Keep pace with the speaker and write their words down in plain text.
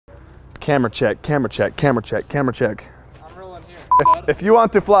Camera check, camera check, camera check, camera check. I'm rolling here. If you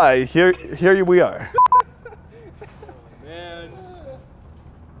want to fly, here we are. Oh, man.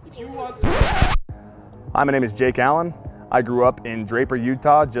 If you want to... Hi, my name is Jake Allen. I grew up in Draper,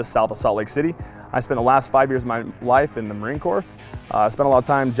 Utah, just south of Salt Lake City. I spent the last 5 years of my life in the Marine Corps. I spent a lot of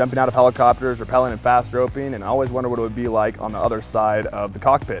time jumping out of helicopters, rappelling and fast roping, and I always wondered what it would be like on the other side of the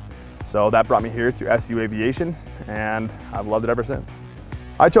cockpit. So that brought me here to SUU Aviation, and I've loved it ever since.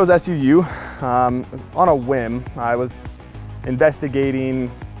 I chose SUU on a whim. I was investigating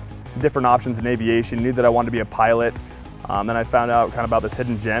different options in aviation, knew that I wanted to be a pilot. Then I found out kind of about this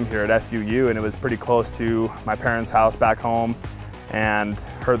hidden gem here at SUU, and it was pretty close to my parents' house back home, and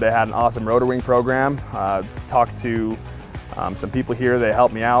heard they had an awesome rotor wing program. Talked to some people here, they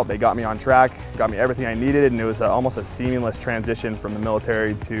helped me out, they got me on track, got me everything I needed, and it was almost a seamless transition from the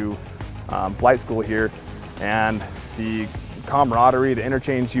military to flight school here. And the camaraderie, the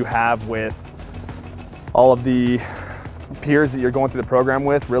interchange you have with all of the peers that you're going through the program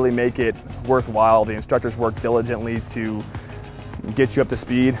with really make it worthwhile. The instructors work diligently to get you up to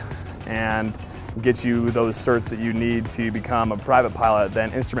speed and get you those certs that you need to become a private pilot,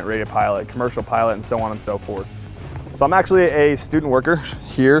 then instrument rated pilot, commercial pilot, and so on and so forth. So I'm actually a student worker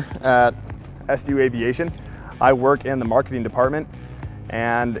here at SUU Aviation. I work in the marketing department,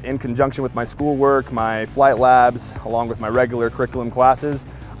 and in conjunction with my schoolwork, my flight labs, along with my regular curriculum classes,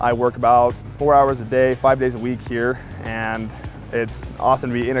 I work about 4 hours a day, 5 days a week here, and it's awesome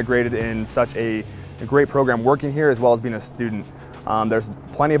to be integrated in such a great program working here as well as being a student. There's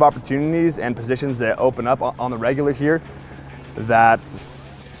plenty of opportunities and positions that open up on the regular here that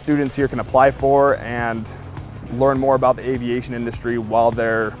students here can apply for and learn more about the aviation industry while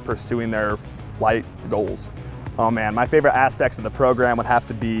they're pursuing their flight goals. Oh man, my favorite aspects of the program would have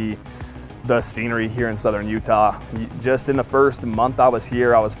to be the scenery here in southern Utah. Just in the first month I was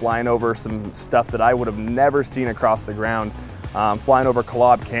here, I was flying over some stuff that I would have never seen across the ground. Flying over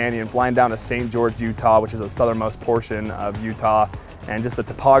Collegiate Canyon, flying down to St. George, Utah, which is the southernmost portion of Utah, and just the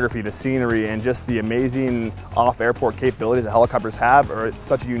topography, the scenery, and just the amazing off-airport capabilities that helicopters have are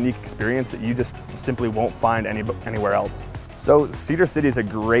such a unique experience that you just simply won't find anywhere else. So Cedar City is a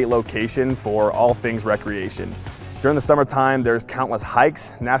great location for all things recreation. During the summertime, there's countless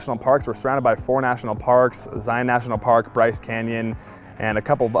hikes, national parks. We're surrounded by 4 national parks, Zion National Park, Bryce Canyon, and a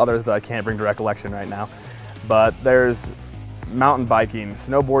couple of others that I can't bring to recollection right now. But there's mountain biking,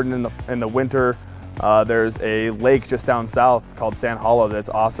 snowboarding in the winter. There's a lake just down south called Sand Hollow that's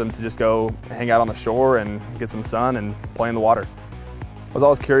awesome to just go hang out on the shore and get some sun and play in the water. I was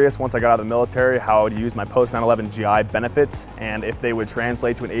always curious once I got out of the military how I would use my post 9/11 GI benefits and if they would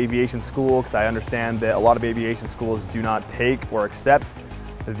translate to an aviation school, because I understand that a lot of aviation schools do not take or accept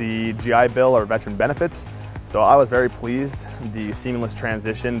the GI Bill or veteran benefits. So I was very pleased the seamless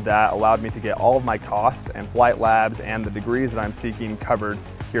transition that allowed me to get all of my costs and flight labs and the degrees that I'm seeking covered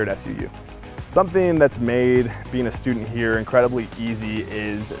here at SUU. Something that's made being a student here incredibly easy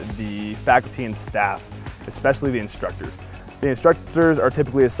is the faculty and staff, especially the instructors. The instructors are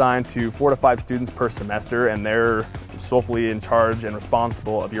typically assigned to 4 to 5 students per semester, and they're solely in charge and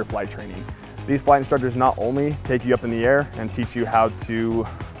responsible of your flight training. These flight instructors not only take you up in the air and teach you how to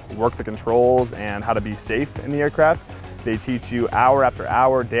work the controls and how to be safe in the aircraft, they teach you hour after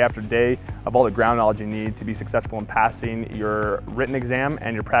hour, day after day of all the ground knowledge you need to be successful in passing your written exam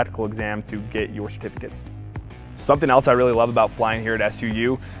and your practical exam to get your certificates. Something else I really love about flying here at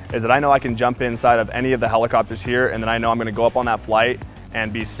SUU is that I know I can jump inside of any of the helicopters here, and then I know I'm going to go up on that flight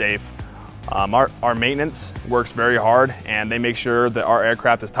and be safe. Our maintenance works very hard, and they make sure that our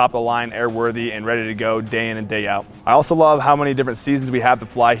aircraft is top of the line, airworthy, and ready to go day in and day out. I also love how many different seasons we have to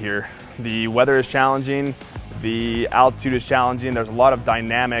fly here. The weather is challenging, the altitude is challenging. There's a lot of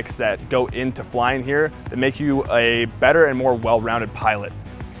dynamics that go into flying here that make you a better and more well-rounded pilot.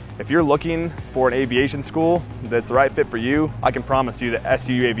 If you're looking for an aviation school that's the right fit for you, I can promise you that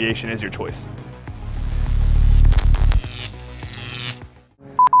SUU Aviation is your choice.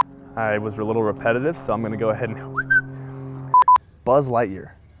 I was a little repetitive, so I'm gonna go ahead and Buzz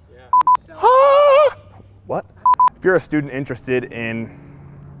Lightyear. Yeah. Ah! What? If you're a student interested in,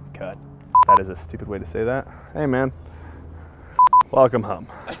 cut. That is a stupid way to say that. Hey man, welcome home.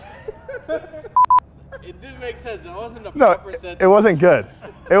 It didn't make sense. It wasn't a No, proper sentence. it wasn't good.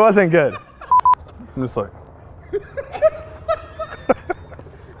 It wasn't good. I'm just like.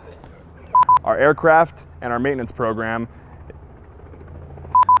 Our aircraft and our maintenance program.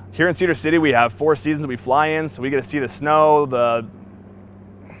 Here in Cedar City, we have 4 seasons we fly in, so we get to see the snow, the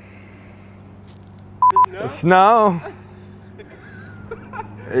snow.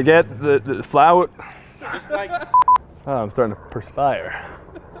 You get the flower. Just like Oh, I'm starting to perspire.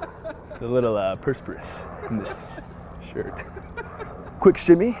 a little perspiration in this shirt. Quick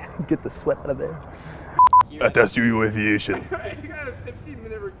shimmy, get the sweat out of there. At SUU Aviation. You got a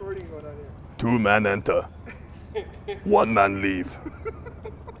 15-minute recording going on here. 2 man enter. 1 man leave.